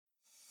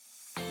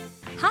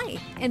Hi,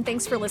 and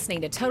thanks for listening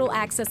to Total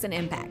Access and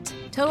Impact.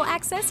 Total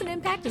Access and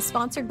Impact is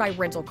sponsored by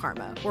Rental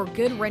Karma, where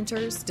good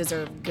renters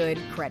deserve good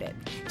credit.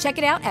 Check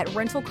it out at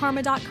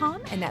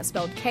rentalkarma.com, and that's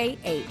spelled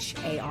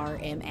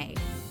KHARMA.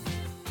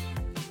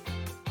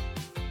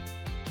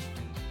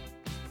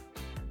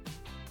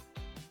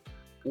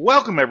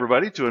 Welcome,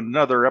 everybody, to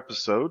another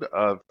episode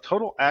of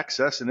Total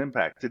Access and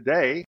Impact.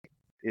 Today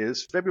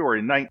is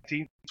February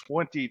 19th,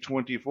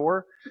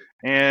 2024,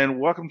 and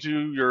welcome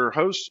to your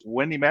hosts,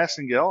 Wendy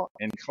Massengale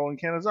and Colin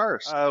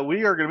Canizares.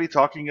 We are going to be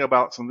talking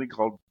about something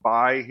called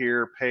Buy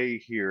Here, Pay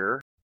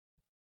Here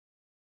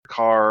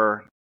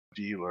car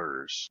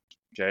dealers,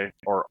 okay,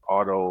 or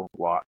auto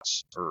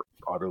lots or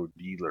auto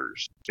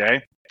dealers,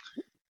 okay?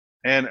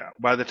 And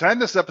by the time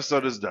this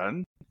episode is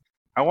done,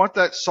 I want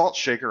that salt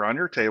shaker on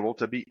your table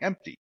to be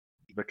empty,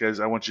 because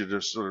I want you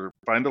to sort of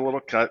find a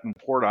little cut and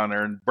pour it on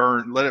there and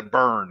let it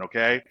burn,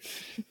 okay?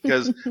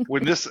 Because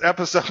when this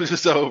episode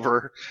is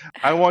over,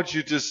 I want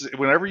you to,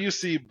 whenever you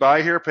see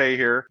Buy Here, Pay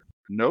Here,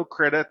 no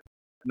credit,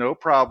 no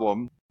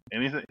problem,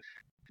 anything,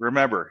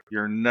 remember,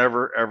 you're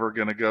never, ever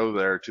going to go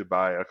there to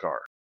buy a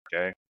car,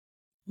 okay?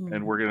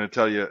 And we're going to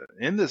tell you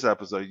in this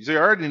episode, you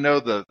already know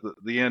the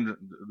end,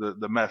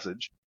 the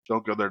message,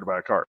 don't go there to buy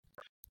a car.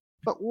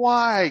 But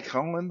why,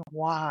 Colin?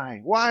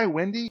 Why? Why,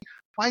 Wendy?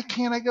 Why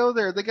can't I go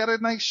there? They got a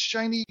nice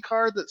shiny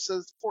car that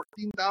says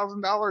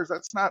 $14,000.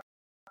 That's not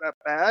that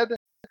bad,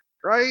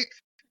 right?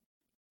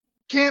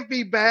 Can't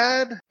be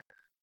bad.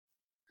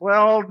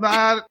 Well,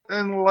 not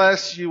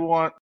unless you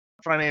want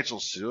financial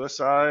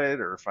suicide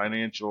or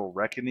financial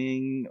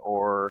reckoning,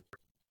 or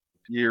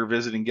you're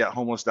visiting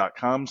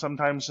gethomeless.com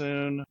sometime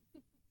soon.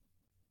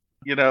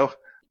 You know?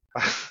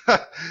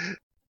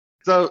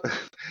 So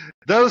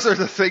those are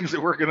the things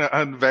that we're going to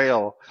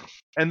unveil.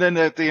 And then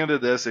at the end of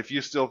this, if you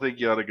still think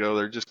you ought to go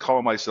there, just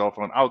call my cell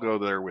phone. I'll go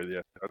there with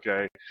you,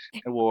 okay?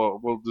 And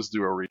we'll just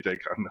do a retake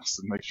on this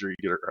and make sure you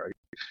get it right.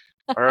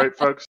 All right,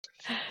 folks?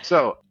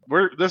 So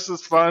this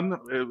is fun.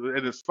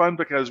 And it's fun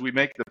because we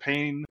make the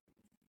pain,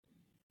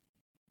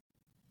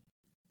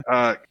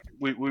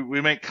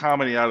 we make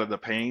comedy out of the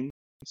pain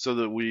so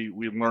that we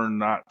learn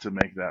not to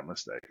make that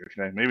mistake,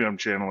 okay? Maybe I'm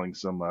channeling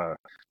some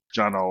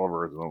John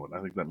Oliver at the moment.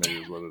 I think that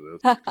maybe is what it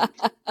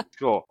is.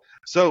 Cool.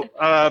 So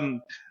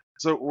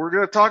we're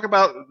going to talk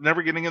about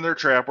never getting in their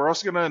trap. We're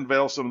also going to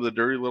unveil some of the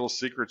dirty little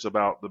secrets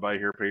about the Buy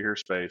Here, Pay Here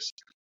space,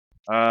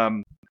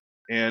 and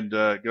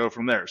go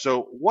from there.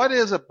 So what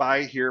is a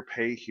Buy Here,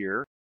 Pay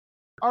Here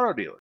auto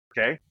dealer?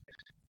 Okay.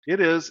 It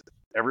is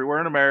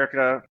everywhere in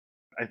America.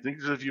 I think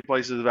there's a few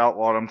places that have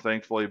outlawed them,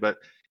 thankfully, but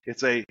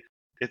it's a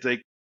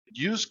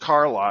used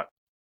car lot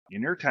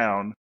in your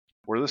town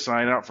where the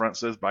sign out front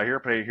says Buy Here,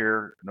 Pay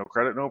Here, no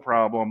credit, no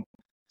problem.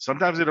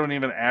 Sometimes they don't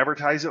even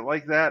advertise it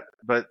like that,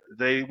 but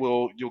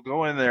you'll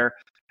go in there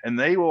and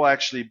they will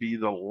actually be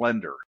the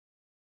lender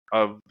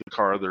of the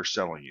car they're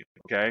selling you,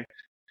 okay?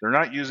 They're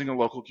not using a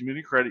local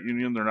community credit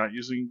union. They're not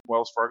using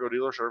Wells Fargo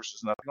Dealer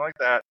Services, nothing like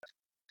that.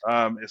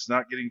 It's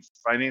not getting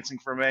financing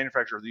from a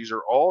manufacturer. These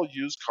are all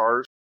used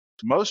cars.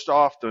 Most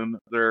often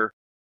they're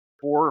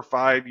 4 or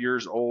 5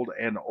 years old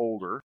and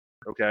older,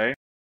 okay?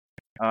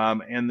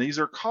 And these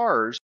are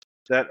cars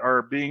that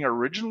are being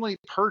originally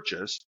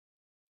purchased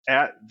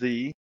at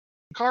the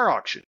car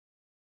auction.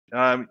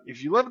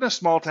 If you live in a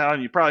small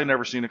town, you've probably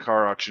never seen a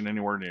car auction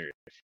anywhere near you.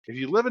 If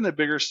you live in a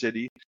bigger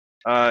city,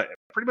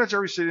 pretty much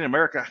every city in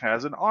America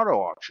has an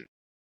auto auction.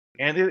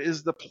 And it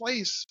is the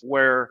place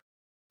where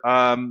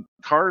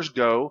cars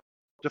go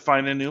to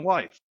find a new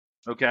life,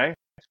 okay?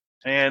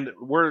 And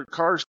where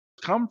cars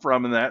come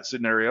from in that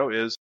scenario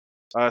is,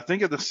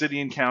 think of the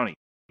city and county,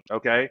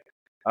 okay?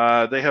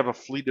 They have a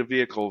fleet of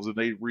vehicles and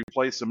they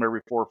replace them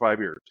every 4 or 5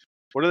 years.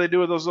 What do they do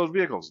with those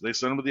vehicles? They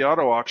send them to the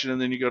auto auction,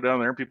 and then you go down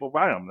there and people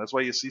buy them. That's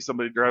why you see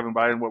somebody driving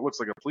by in what looks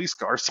like a police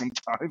car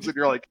sometimes, and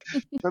you're like,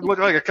 doesn't look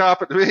like a cop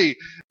to me.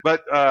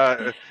 But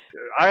I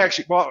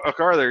actually bought a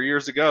car there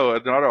years ago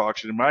at an auto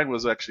auction, and mine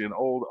was actually an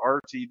old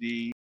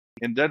RTD.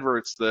 In Denver,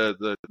 it's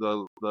the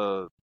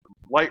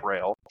light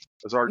rail,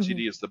 as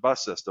RTD is the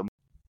bus system.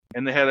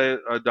 And they had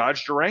a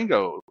Dodge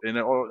Durango, and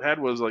all it had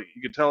was, like,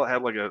 you could tell it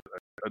had like a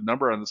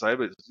number on the side,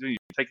 but you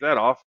take that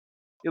off,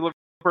 it looked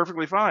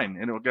perfectly fine,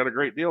 and it got a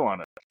great deal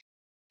on it.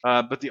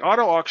 But the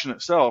auto auction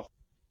itself,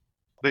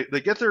 they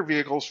get their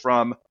vehicles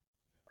from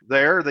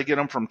there. They get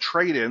them from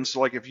trade-ins. So,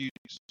 like, if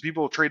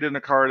people trade in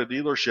a car at a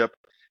dealership,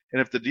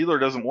 and if the dealer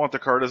doesn't want the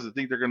car, doesn't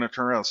think they're going to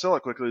turn around and sell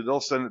it quickly, they'll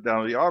send it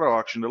down to the auto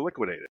auction to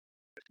liquidate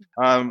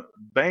it.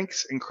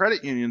 Banks and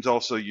credit unions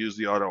also use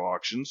the auto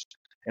auctions,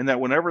 and that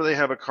whenever they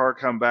have a car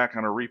come back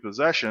on a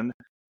repossession,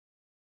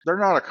 they're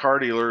not a car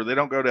dealer. They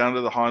don't go down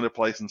to the Honda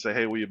place and say,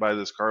 hey, will you buy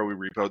this car we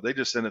repoed? They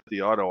just send it to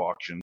the auto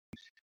auction,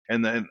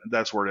 and then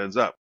that's where it ends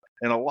up.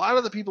 And a lot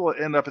of the people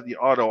that end up at the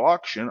auto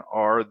auction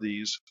are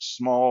these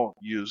small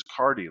used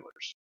car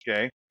dealers,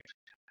 okay?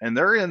 And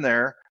they're in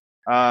there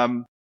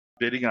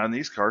bidding on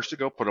these cars to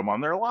go put them on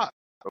their lot,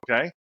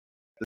 okay?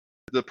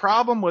 The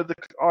problem with the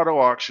auto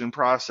auction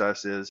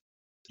process is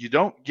you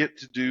don't get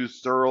to do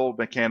thorough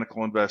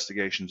mechanical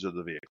investigations of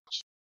the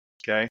vehicles,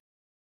 okay?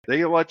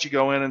 They let you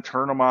go in and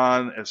turn them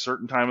on at a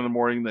certain time in the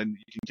morning. Then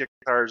you can kick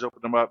the tires, open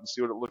them up, and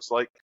see what it looks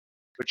like.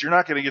 But you're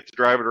not going to get to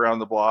drive it around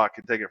the block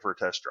and take it for a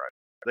test drive.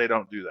 They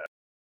don't do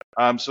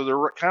that. So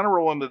they're kind of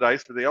rolling the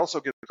dice, but they also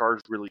get the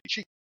cars really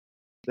cheap.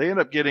 They end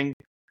up getting,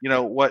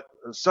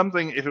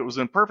 something, if it was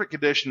in perfect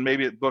condition,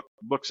 maybe it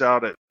books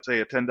out at, say,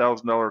 a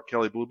 $10,000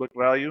 Kelley Blue Book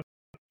value.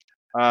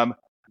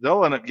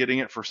 They'll end up getting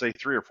it for, say,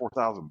 $3,000 or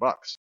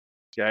 $4,000.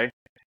 Okay.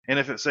 And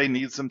if it, say,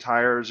 needs some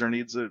tires or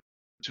needs a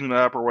tune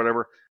up or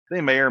whatever,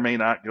 they may or may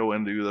not go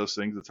and do those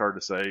things. It's hard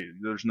to say.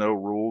 There's no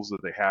rules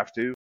that they have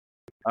to.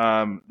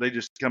 They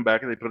just come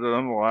back and they put it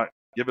on the lot,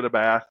 give it a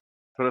bath,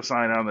 put a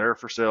sign on there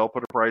for sale,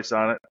 put a price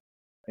on it,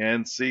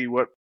 and see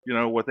what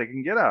they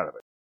can get out of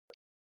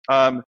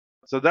it.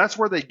 So that's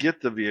where they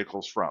get the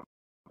vehicles from.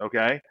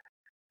 Okay.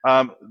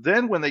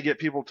 Then when they get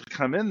people to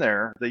come in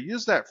there, they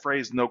use that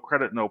phrase, no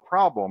credit, no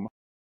problem,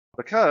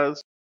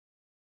 because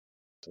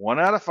 1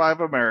 out of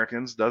 5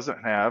 Americans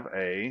doesn't have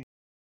a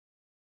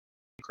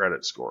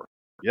credit score.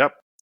 Yep.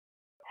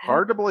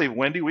 Hard to believe.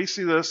 Wendy, we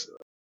see this.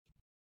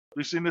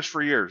 We've seen this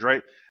for years,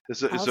 right?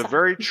 It's a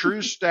very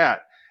true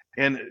stat.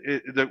 And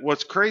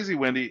what's crazy,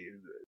 Wendy,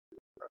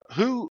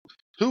 who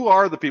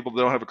are the people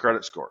that don't have a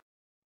credit score?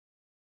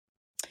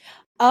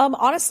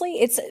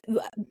 Honestly, it's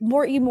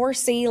you more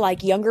see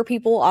like younger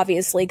people,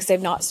 obviously, because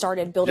they've not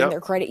started building their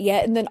credit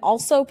yet. And then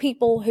also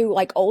people who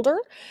like older,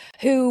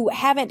 who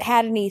haven't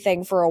had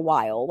anything for a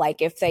while.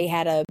 Like if they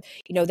had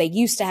they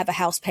used to have a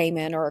house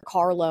payment or a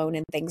car loan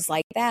and things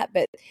like that,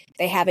 but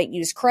they haven't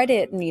used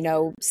credit in,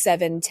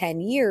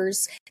 7-10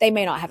 years, they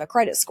may not have a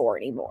credit score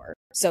anymore.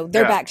 So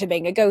they're back to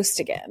being a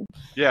ghost again.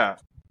 Yeah,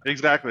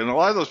 exactly. And a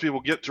lot of those people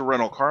get to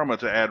Rental Karma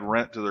to add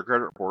rent to their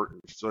credit report.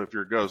 So if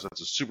you're a ghost,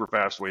 that's a super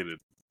fast way to.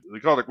 We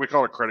call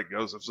it credit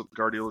ghost. That's what the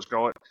car dealers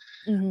call it.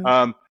 Mm-hmm.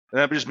 And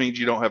that just means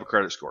you don't have a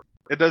credit score.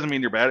 It doesn't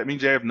mean you're bad. It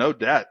means you have no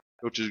debt,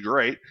 which is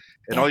great.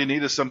 And all you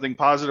need is something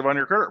positive on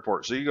your credit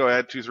report. So you go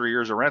add 2-3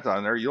 years of rent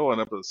on there, you'll end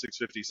up with a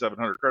 650,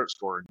 700 credit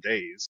score in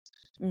days.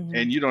 Mm-hmm.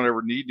 And you don't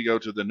ever need to go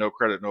to the no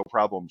credit, no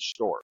problem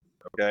store.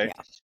 Okay.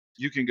 Yeah.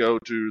 You can go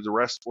to the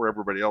rest where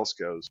everybody else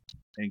goes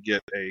and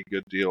get a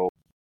good deal.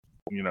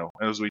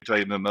 As we tell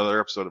you in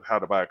another episode of how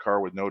to buy a car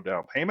with no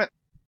down payment.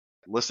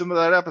 Listen to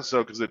that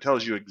episode because it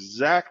tells you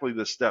exactly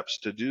the steps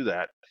to do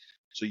that,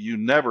 so you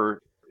never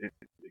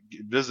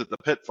visit the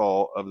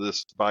pitfall of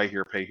this buy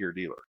here, pay here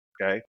dealer.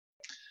 Okay,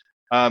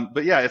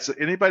 but yeah, it's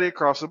anybody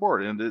across the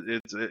board, and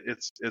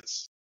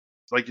it's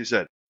like you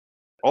said,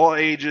 all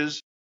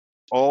ages,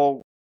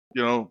 all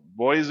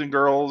boys and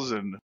girls,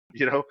 and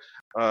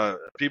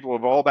people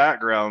of all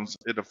backgrounds.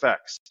 It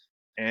affects,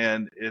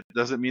 and it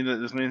doesn't mean that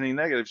there's anything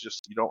negative. It's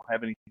just you don't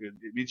have any.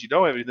 It means you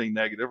don't have anything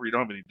negative, or you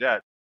don't have any debt.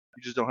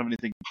 You just don't have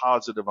anything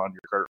positive on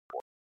your credit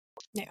report.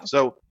 Yeah.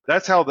 So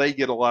that's how they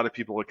get a lot of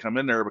people to come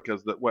in there,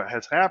 because what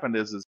has happened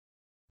is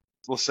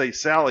let's say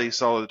Sally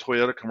saw the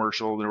Toyota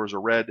commercial and there was a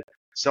red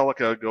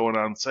Celica going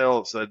on sale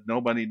that said no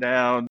money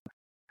down,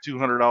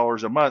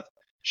 $200 a month.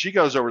 She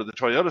goes over to the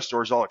Toyota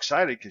stores all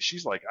excited because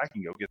she's like, I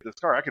can go get this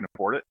car. I can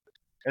afford it.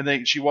 And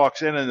then she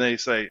walks in and they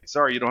say,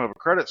 sorry, you don't have a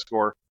credit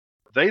score.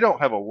 They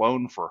don't have a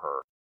loan for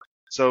her.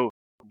 So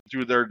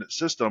through their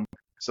system,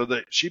 so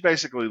that she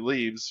basically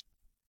leaves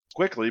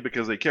quickly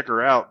because they kick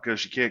her out because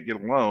she can't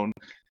get a loan.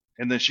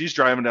 And then she's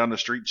driving down the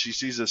street. She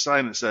sees a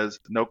sign that says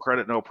no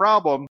credit, no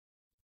problem.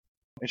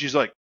 And she's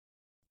like,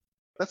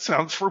 that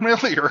sounds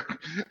familiar.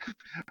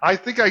 I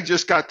think I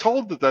just got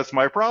told that that's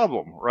my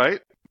problem.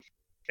 Right.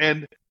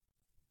 And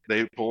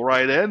they pull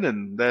right in,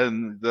 and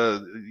then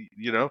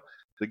the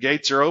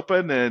gates are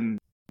open, and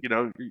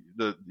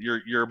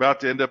you're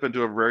about to end up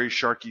into a very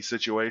sharky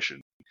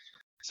situation.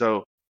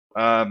 So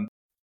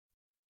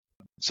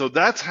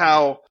that's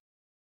how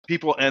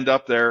people end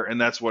up there, and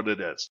that's what it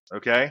is.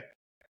 Okay.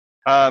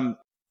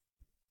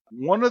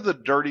 One of the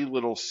dirty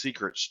little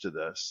secrets to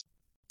this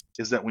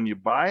is that when you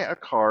buy a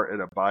car at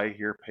a buy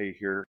here, pay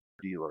here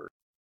dealer,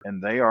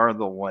 and they are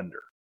the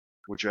lender,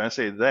 which when I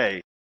say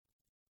they,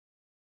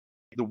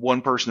 the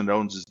one person that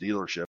owns this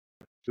dealership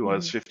who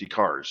has 50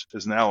 cars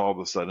is now all of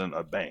a sudden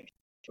a bank.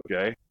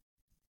 Okay.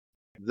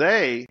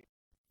 They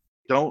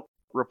don't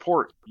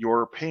report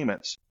your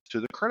payments to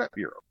the credit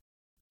bureau.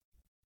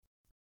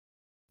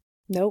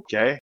 Nope.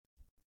 Okay.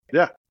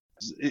 Yeah.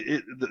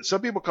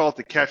 Some people call it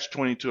the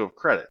catch-22 of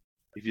credit.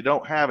 If you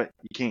don't have it,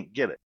 you can't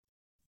get it.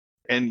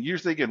 And you're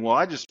thinking, well,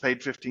 I just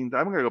paid I'm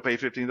going to go pay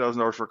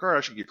 $15,000 for a car.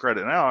 I should get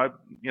credit now.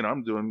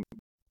 I'm doing.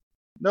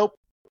 Nope.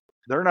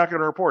 They're not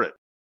going to report it.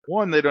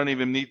 One, they don't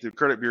even meet the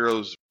credit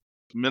bureau's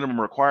minimum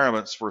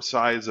requirements for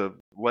size of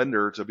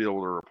lender to be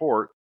able to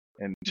report.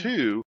 And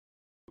two,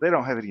 they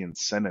don't have any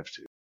incentive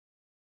to.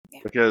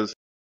 Because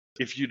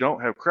if you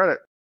don't have credit,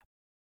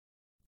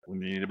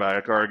 when you need to buy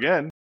a car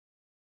again,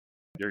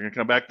 you're going to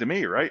come back to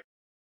me, right?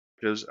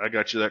 Because I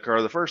got you that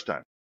car the first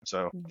time.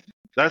 So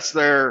that's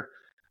their,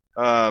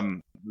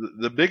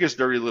 the biggest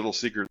dirty little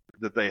secret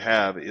that they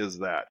have is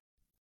that.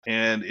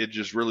 And it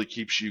just really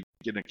keeps you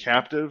in a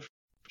captive,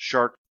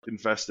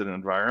 shark-infested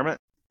environment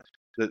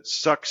that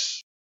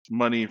sucks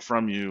money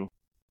from you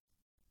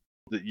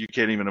that you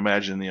can't even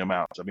imagine the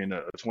amounts. I mean,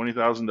 a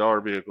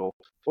 $20,000 vehicle.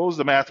 What was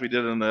the math we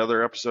did in the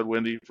other episode,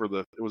 Wendy?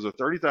 It was a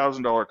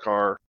 $30,000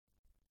 car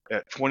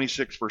at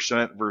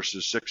 26%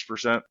 versus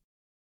 6%.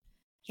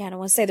 Yeah, and I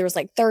want to say there was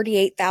like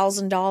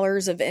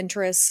 $38,000 of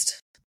interest.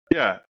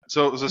 Yeah,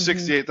 so it was a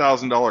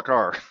 $68,000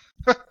 car.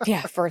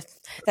 Yeah,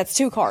 that's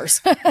 2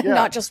 cars, Yeah.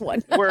 not just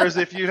one. whereas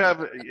if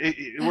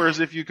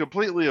you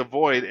completely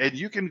avoid, and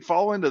you can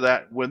fall into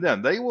that with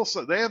them, they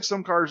have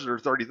some cars that are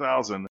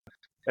 30,000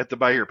 at the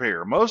buy here pay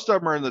here. Most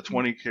of them are in the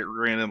 20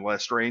 grand and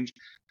less range,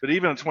 but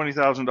even a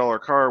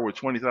 $20,000 car with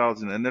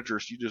 20,000 in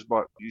interest,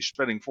 you're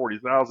spending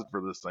 40,000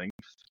 for this thing,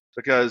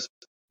 because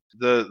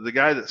the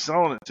guy that's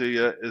selling it to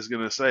you is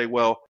going to say,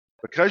 well,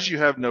 because you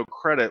have no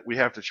credit, we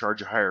have to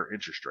charge a higher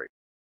interest rate,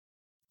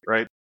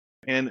 right?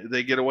 And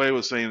they get away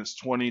with saying it's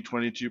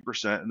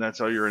 22%, and that's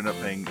how you're end up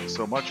paying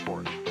so much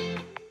for it.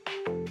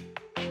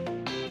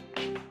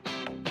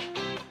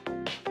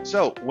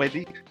 So,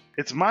 Wendy,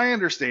 it's my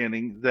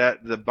understanding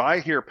that the buy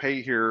here,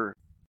 pay here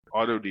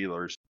auto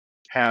dealers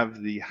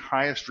have the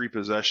highest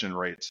repossession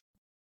rates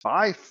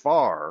by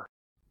far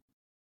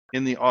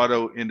in the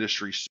auto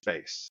industry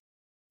space.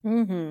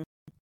 Mm-hmm.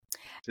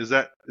 Is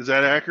that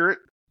accurate?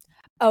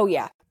 Oh,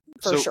 yeah,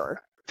 for So,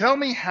 sure. Tell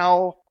me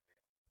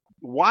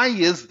why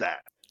is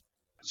that?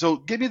 So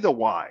give me the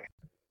why.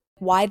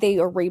 Why they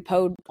are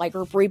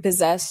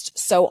repossessed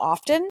so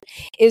often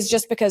is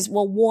just because,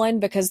 well, one,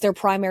 because their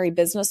primary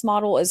business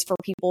model is for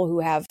people who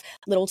have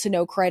little to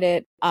no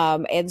credit.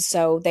 And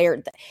so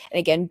and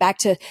again, back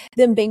to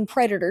them being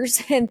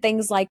predators and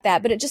things like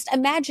that. But just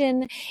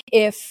imagine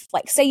if,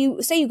 like, say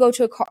you go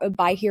to a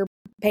buy here,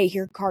 pay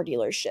here car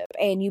dealership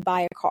and you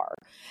buy a car.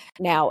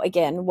 Now,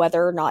 again,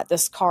 whether or not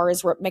this car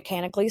is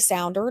mechanically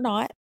sound or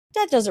not,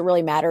 that doesn't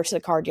really matter to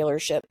the car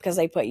dealership because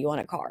they put you on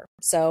a car.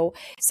 So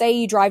say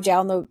you drive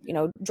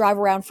drive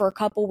around for a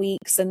couple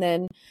weeks and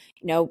then,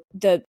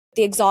 the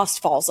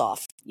exhaust falls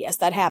off. Yes,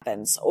 that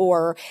happens.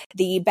 Or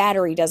the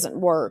battery doesn't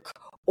work,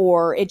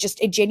 or it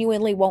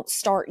genuinely won't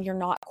start. You're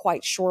not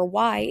quite sure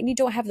why, and you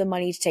don't have the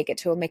money to take it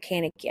to a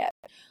mechanic yet.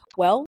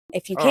 Well,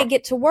 if you can't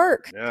get to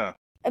work,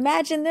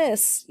 imagine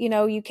this,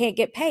 you can't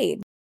get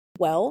paid.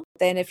 Well,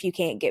 then if you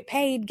can't get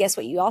paid, guess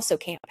what? You also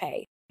can't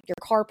pay your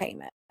car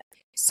payment.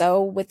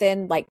 So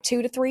within like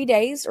 2 to 3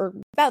 days, or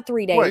about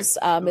 3 days.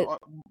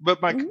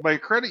 But my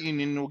credit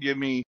union will give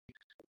me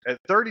at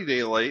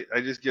 30-day late.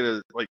 I just get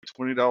a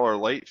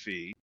 $20 late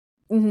fee,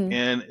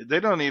 and they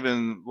don't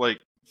even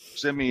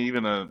send me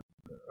even a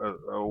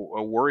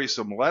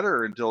worrisome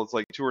letter until it's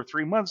 2 or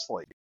 3 months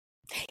late.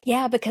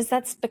 Yeah, because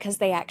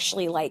they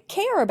actually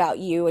care about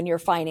you and your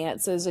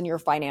finances and your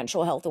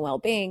financial health and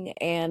well-being.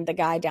 And the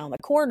guy down the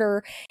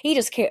corner, he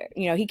just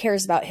he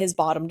cares about his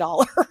bottom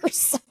dollar.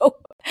 So,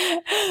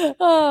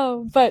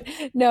 but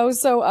no,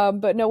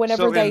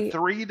 whenever in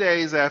 3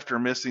 days after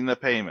missing the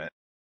payment,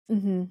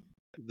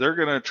 they're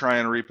going to try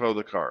and repo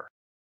the car.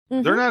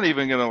 They're not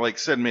even going to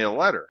letter me a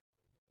letter.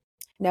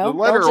 No, the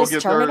letter they'll will just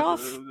get turn there. it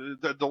off.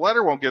 The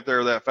letter won't get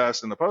there that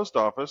fast in the post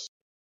office.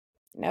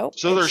 Nope.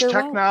 So there's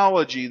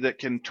technology that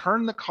can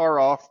turn the car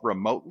off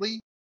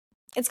remotely.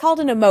 It's called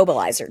an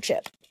immobilizer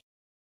chip.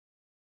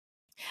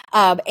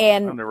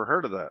 And I've never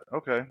heard of that.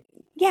 Okay.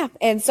 Yeah,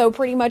 and so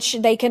pretty much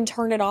they can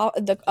turn it off,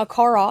 a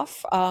car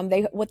off.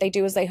 What they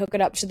do is they hook it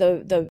up to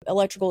the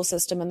electrical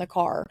system in the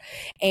car,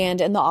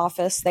 and in the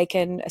office they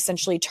can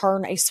essentially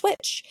turn a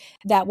switch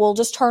that will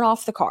just turn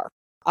off the car.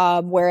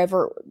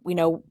 Wherever,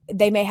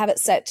 they may have it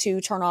set to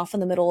turn off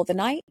in the middle of the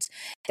night.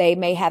 They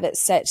may have it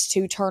set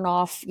to turn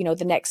off,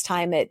 the next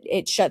time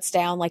it shuts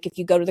down. Like if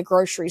you go to the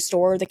grocery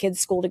store, the kids'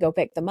 school to go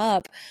pick them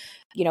up,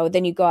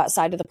 then you go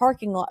outside to the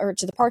parking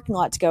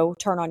lot to go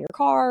turn on your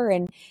car,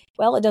 and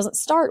well, it doesn't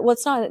start. Well,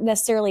 it's not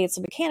necessarily it's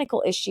a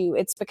mechanical issue.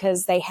 It's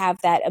because they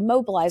have that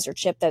immobilizer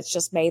chip that's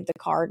just made the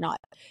car not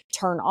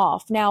turn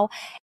off. Now,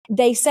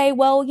 they say,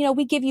 well,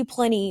 we give you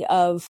plenty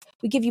of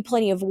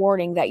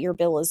warning that your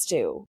bill is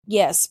due.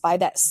 Yes, by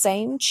that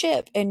same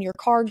chip in your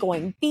car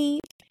going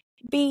beep,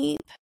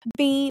 beep,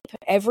 beep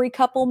every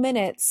couple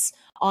minutes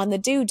on the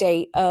due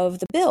date of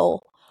the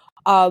bill,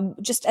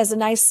 just as a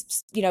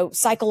nice,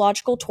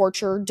 psychological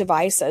torture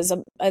device, as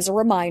a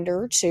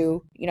reminder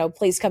to,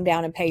 please come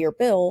down and pay your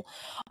bill.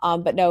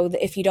 But no,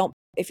 if you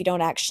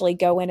don't actually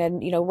go in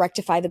and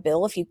rectify the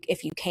bill, if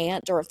you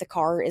can't, or if the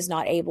car is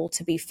not able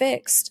to be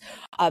fixed,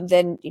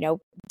 then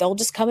they'll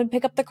just come and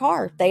pick up the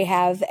car. They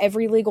have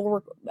every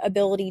legal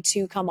ability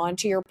to come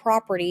onto your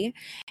property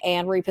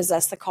and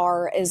repossess the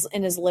car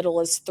in as little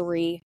as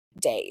 3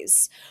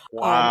 days.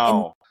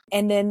 Wow.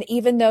 And then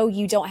even though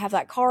you don't have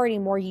that car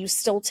anymore, you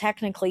still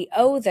technically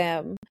owe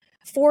them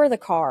for the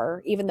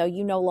car, even though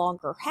you no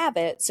longer have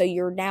it. So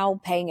you're now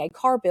paying a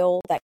car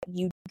bill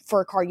for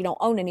a car you don't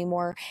own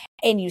anymore,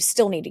 and you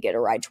still need to get a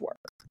ride to work.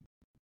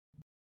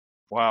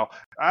 Wow.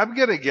 I'm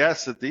going to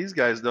guess that these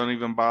guys don't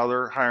even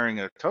bother hiring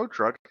a tow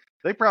truck.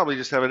 They probably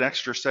just have an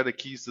extra set of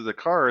keys to the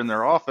car in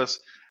their office.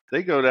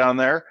 They go down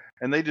there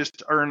and they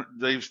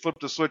flip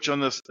the switch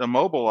on this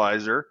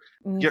immobilizer,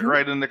 get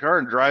right in the car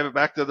and drive it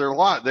back to their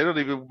lot. They don't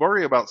even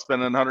worry about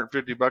spending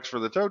 $150 for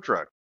the tow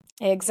truck.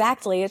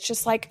 Exactly. It's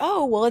just like,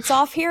 oh, well, it's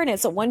off here and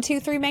it's at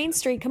 123 Main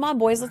Street. Come on,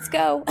 boys, let's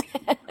go.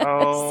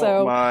 Oh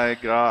So, my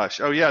gosh.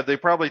 Oh yeah, they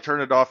probably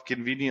turn it off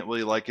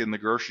conveniently, like in the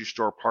grocery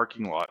store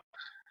parking lot.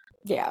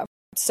 yeah.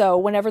 So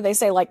whenever they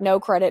say like no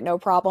credit, no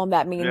problem,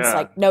 that means Yeah.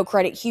 like no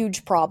credit,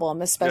 huge problem,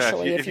 Yeah,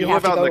 especially if you live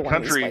have to out go in to the one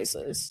of these country,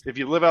 places. if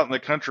you live out in the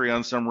country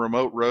on some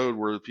remote road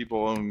where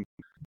people own,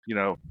 you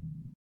know,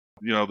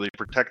 they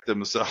protect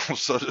themselves,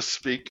 so to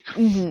speak,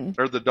 Hmm.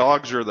 or the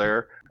dogs are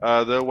there,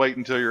 they'll wait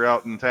until you're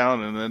out in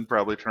town and then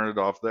probably turn it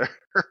off there.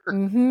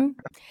 Hmm.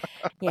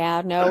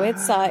 Yeah, no,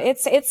 it's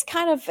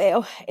kind of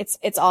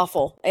it's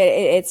awful.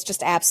 It's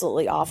just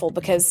absolutely awful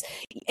because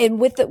and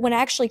with when it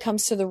actually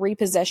comes to the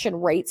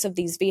repossession rates of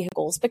these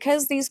vehicles,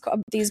 because these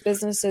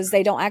businesses,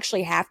 they don't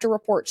actually have to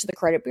report to the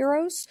credit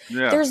bureaus.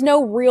 Yeah. There's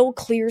no real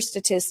clear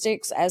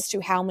statistics as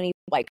to how many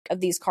like of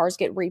these cars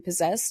get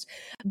repossessed,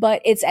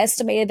 but it's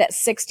estimated that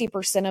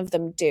 60% of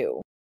them do.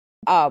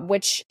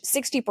 Which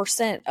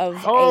 60% of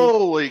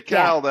Holy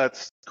cow, yeah,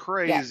 that's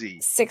crazy.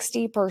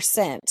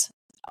 60%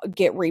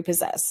 get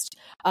repossessed.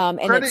 And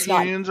Credit it's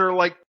not. unions are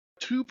like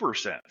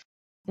 2%.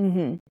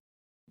 Hmm.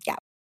 Yeah.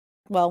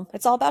 Well,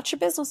 it's all about your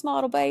business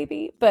model,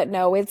 baby. But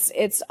no, it's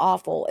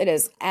awful. It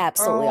is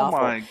absolutely Oh awful.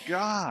 my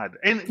God.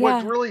 And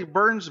what Yeah. really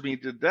burns me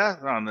to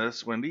death on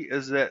this, Wendy,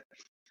 is that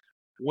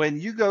when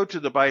you go to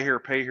the buy here,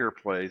 pay here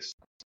place,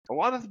 a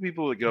lot of the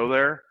people that go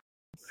there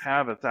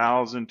have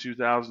 $1,000,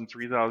 $2,000,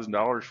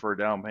 $3,000 for a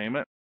down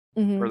payment,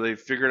 Hmm. or they've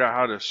figured out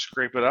how to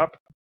scrape it up.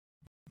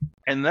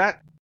 And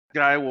that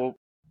guy will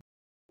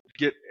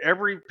get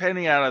every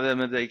penny out of them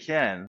that they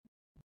can.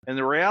 And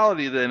the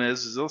reality then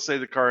is they'll say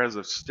the car has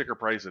a sticker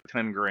price of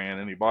 10 grand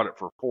and he bought it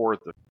for 4 at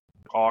the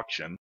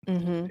auction,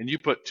 Hmm. and you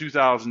put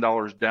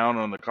 $2,000 down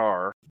on the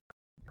car,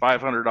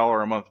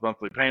 $500 a month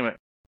monthly payment.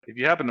 If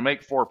you happen to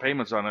make 4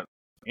 payments on it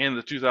and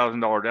the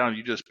 $2,000 down,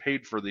 you just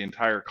paid for the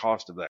entire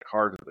cost of that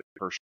car to the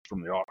person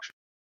from the auction.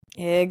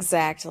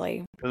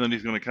 Exactly. And then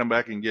he's going to come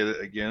back and get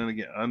it again and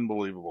again.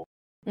 Unbelievable.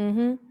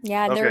 Hmm.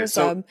 Yeah, and Okay, there's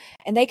so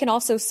and they can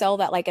also sell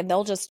that like, and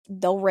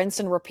they'll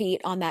rinse and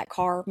repeat on that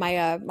car.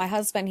 My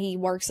husband, he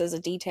works as a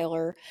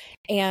detailer,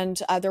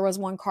 and there was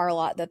one car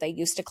lot that they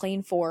used to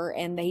clean for,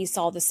 and he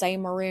saw the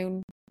same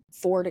maroon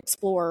Ford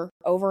Explorer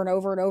over and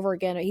over and over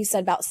again. He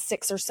said about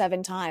 6 or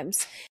 7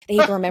 times that he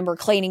can remember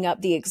cleaning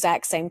up the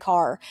exact same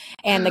car.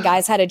 And the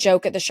guys had a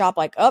joke at the shop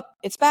like, "Oh,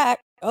 it's back.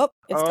 Oh,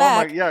 it's oh my,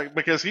 back." yeah,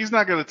 because he's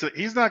not going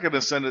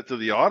to send it to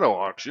the auto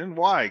auction.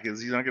 Why? Because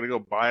he's not going to go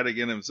buy it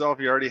again himself.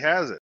 He already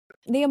has it.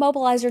 The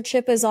immobilizer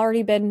chip has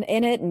already been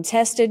in it and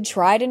tested,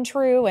 tried and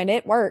true, and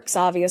it works.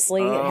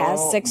 Obviously, it has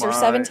Oh 6 or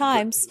 7 my.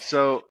 times.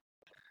 So,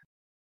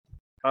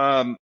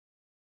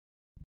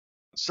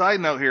 side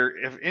note here,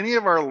 if any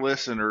of our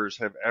listeners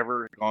have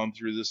ever gone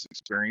through this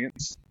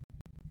experience,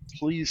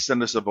 please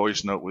send us a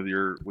voice note with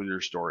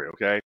your story,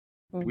 okay?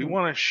 We Mhm.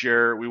 want to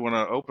share, we want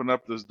to open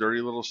up this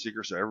dirty little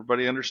secret so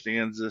everybody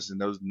understands this and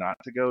knows not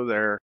to go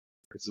there.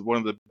 It's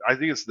I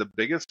think it's the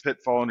biggest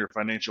pitfall in your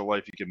financial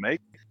life you can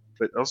make,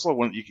 but also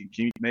one that you can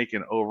keep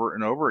making over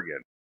and over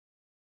again.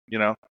 You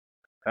know?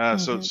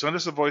 So Mhm. send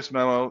us a voice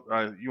memo.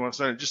 You want to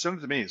send it, just send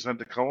it to me. Send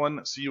it to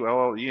Cullen,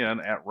 Cullen,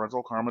 at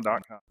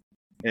rentalkarma.com.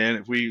 And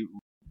if we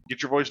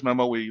get your voice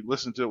memo, we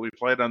listen to it, we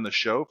play it on the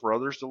show for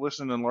others to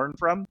listen and learn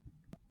from.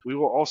 We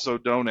will also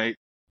donate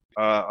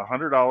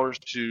 $100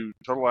 to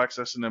Total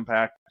Access and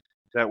Impact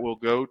that will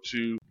go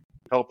to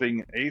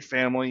helping a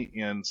family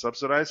in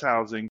subsidized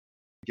housing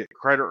get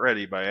credit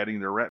ready by adding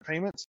their rent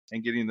payments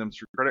and getting them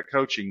through credit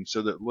coaching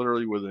so that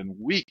literally within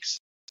weeks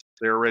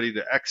they're ready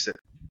to exit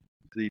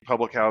the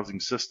public housing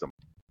system.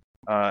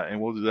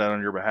 And we'll do that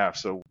on your behalf.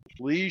 So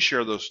please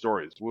share those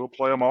stories. We'll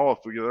play them all. If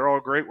they're all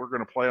great, we're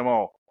going to play them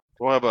all.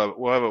 We'll have a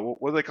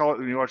what do they call it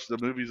when you watch the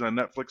movies on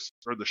Netflix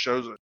or the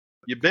shows?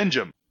 You binge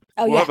them.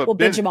 Oh We'll yeah, have a we'll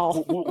binge them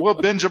all. We'll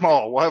binge them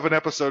all. We'll have an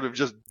episode of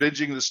just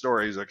binging the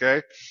stories,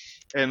 okay?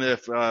 And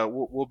if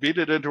we'll beat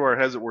it into our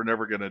heads that we're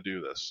never going to do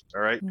this,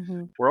 all right?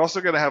 Mhm. We're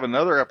also going to have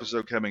another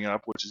episode coming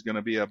up, which is going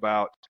to be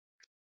about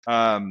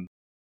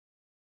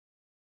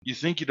you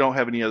think you don't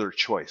have any other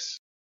choice,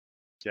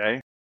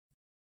 okay?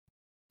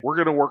 We're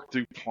going to work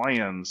through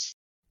plans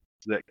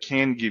that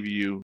can give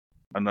you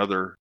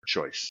another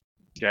choice,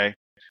 okay?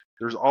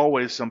 There's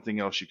always something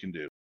else you can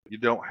do. You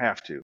don't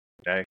have to,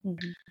 okay?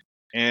 Mhm.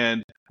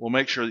 And we'll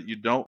make sure that you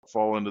don't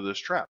fall into this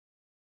trap,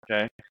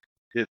 okay?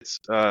 It's,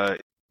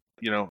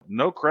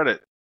 no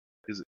credit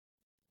is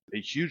a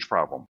huge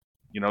problem.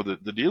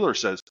 The dealer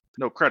says,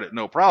 no credit,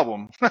 no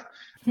problem.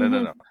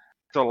 No.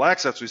 Total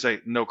Access, we say,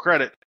 no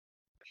credit,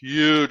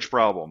 huge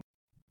problem.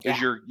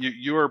 Because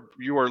Yeah.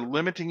 you are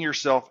limiting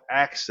yourself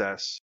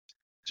access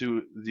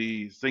to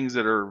the things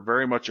that are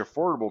very much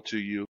affordable to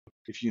you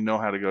if you know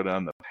how to go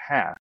down the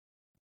path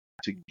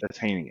to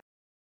attaining it.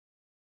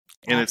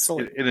 And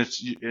Absolutely.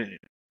 it's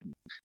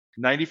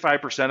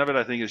 95% of it,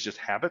 I think, is just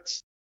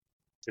habits.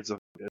 It's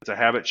a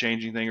habit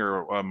changing thing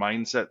or a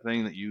mindset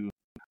thing that you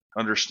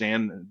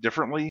understand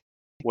differently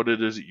what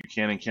it is that you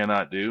can and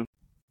cannot do,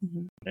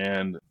 Mhm.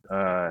 and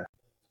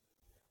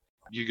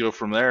you go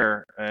from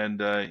there and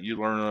you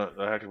learn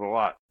a heck of a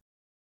lot.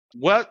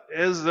 What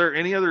is there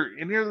any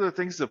other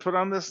things to put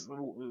on this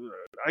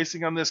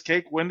icing on this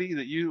cake, Wendy,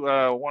 that you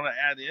want to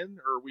add in,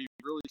 or are we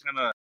really kind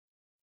of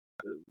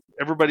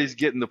everybody's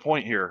getting the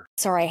point here?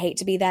 Sorry, I hate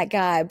to be that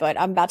guy, but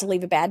I'm about to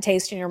leave a bad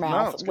taste in your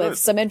mouth it's with good.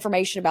 some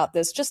information about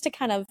this, just to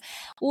kind of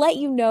let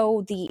you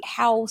know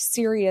how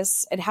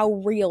serious and how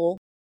real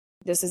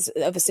this is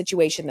of a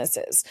situation this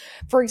is.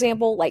 For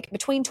example, like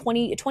between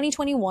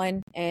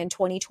 2021 and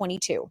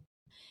 2022,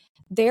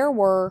 there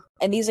were,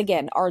 and these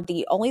again are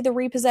only the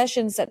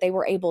repossessions that they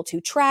were able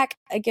to track,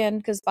 again,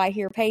 because buy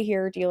here, pay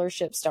here,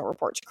 dealerships don't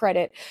report to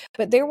credit,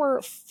 but there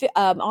were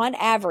on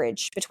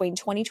average between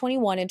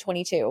 2021 and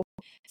 22,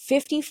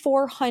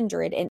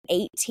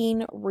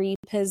 5,418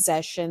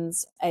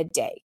 repossessions a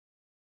day.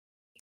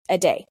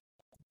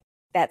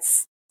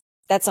 That's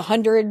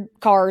 100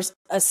 cars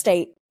a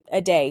state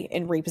a day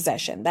in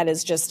repossession. That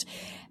is just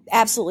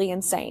absolutely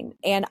insane.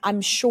 And I'm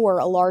sure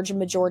a large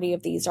majority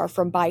of these are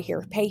from buy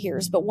here, pay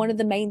here's. But one of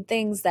the main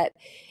things that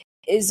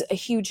is a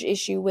huge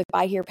issue with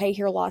buy here, pay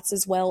here lots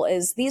as well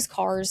is these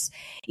cars,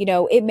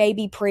 it may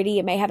be pretty,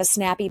 it may have a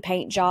snappy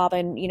paint job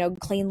and,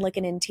 clean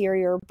looking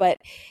interior, but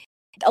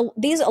a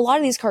lot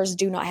of these cars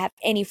do not have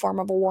any form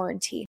of a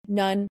warranty,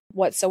 none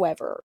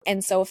whatsoever.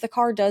 And so if the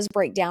car does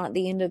break down at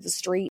the end of the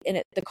street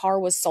and the car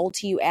was sold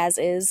to you as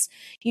is,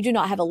 you do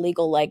not have a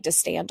legal leg to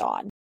stand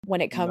on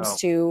when it comes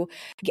to,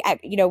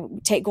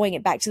 going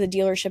it back to the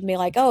dealership and be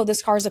like, oh,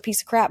 this car's a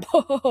piece of crap.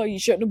 You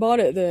shouldn't have bought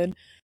it then.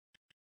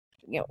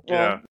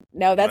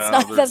 No,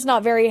 that's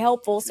not very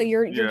helpful. So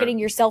you're getting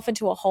yourself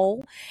into a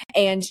hole,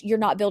 and you're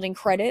not building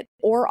credit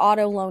or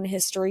auto loan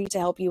history to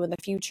help you in the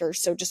future.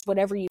 So just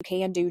whatever you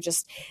can do,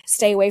 just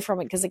stay away from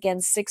it. Because again,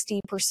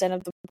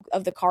 60%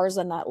 of the cars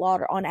on that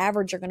lot on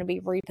average are going to be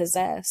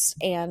repossessed,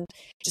 and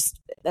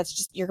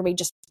you're going to be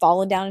just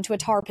falling down into a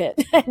tar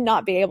pit and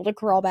not be able to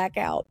crawl back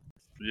out.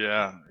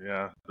 Yeah,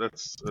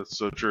 that's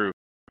so true.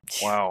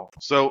 Wow.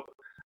 So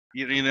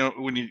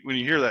when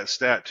you hear that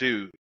stat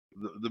too,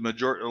 the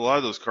majority, a lot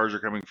of those cars are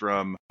coming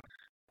from,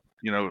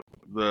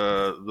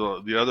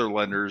 the other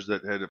lenders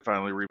that had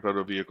finally repoed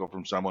a vehicle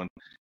from someone,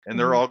 and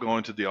they're all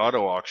going to the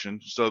auto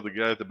auction. So the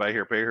guy at the buy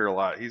here, pay here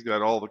lot, he's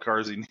got all the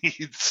cars he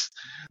needs.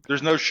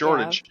 There's no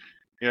shortage.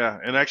 Yeah,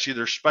 and actually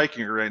they're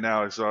spiking it right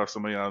now. I saw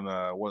somebody on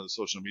one of the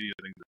social media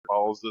things that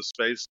follows this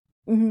space.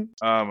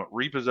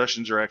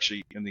 Repossessions are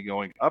actually in the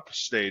going up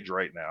stage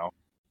right now.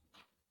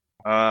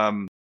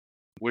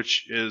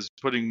 Which is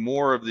putting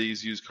more of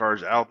these used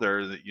cars out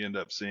there that you end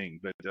up seeing.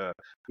 But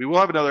we will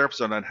have another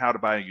episode on how to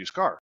buy a used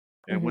car.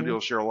 And Wendy will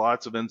share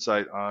lots of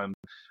insight on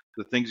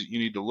the things that you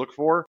need to look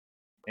for.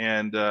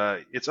 And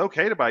it's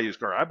okay to buy a used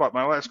car. I bought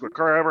my last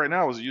car I have right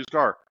now was a used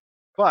car.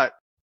 But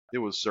it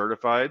was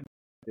certified.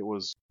 It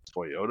was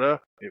Toyota.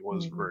 It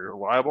was very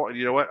reliable. And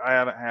you know what? I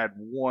haven't had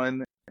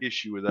one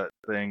issue with that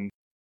thing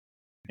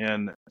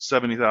in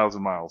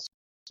 70,000 miles.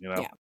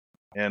 Yeah.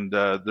 And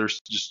there's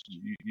just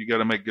you got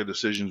to make good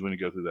decisions when you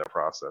go through that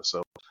process.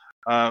 So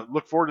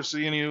look forward to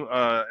seeing you,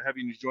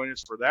 having you join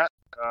us for that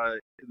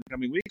in the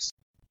coming weeks.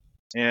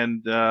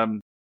 And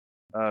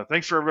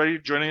thanks for everybody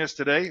joining us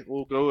today.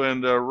 We'll go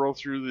and roll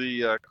through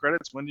the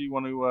credits. When do you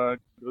want to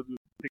go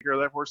take care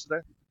of that for us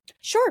today?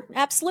 Sure,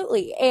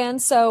 absolutely.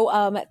 And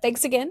so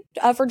thanks again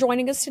for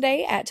joining us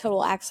today at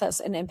Total Access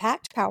and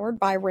Impact, powered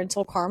by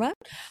Rental Karma.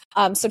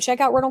 So check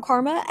out Rental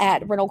Karma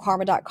at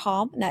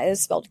rentalkarma.com. And that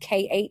is spelled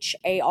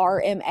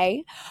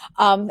KHARMA.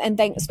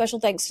 And special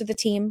thanks to the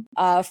team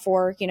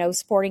for,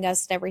 supporting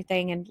us and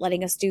everything and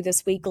letting us do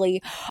this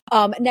weekly.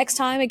 Next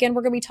time, again,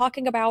 we're going to be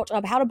talking about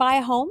how to buy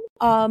a home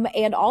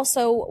and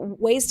also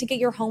ways to get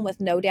your home with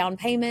no down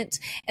payment,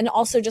 and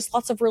also just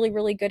lots of really,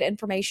 really good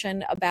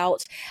information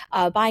about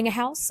buying a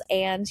house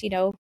and,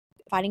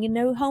 finding a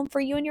new home for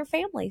you and your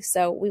family.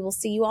 So we will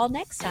see you all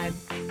next time.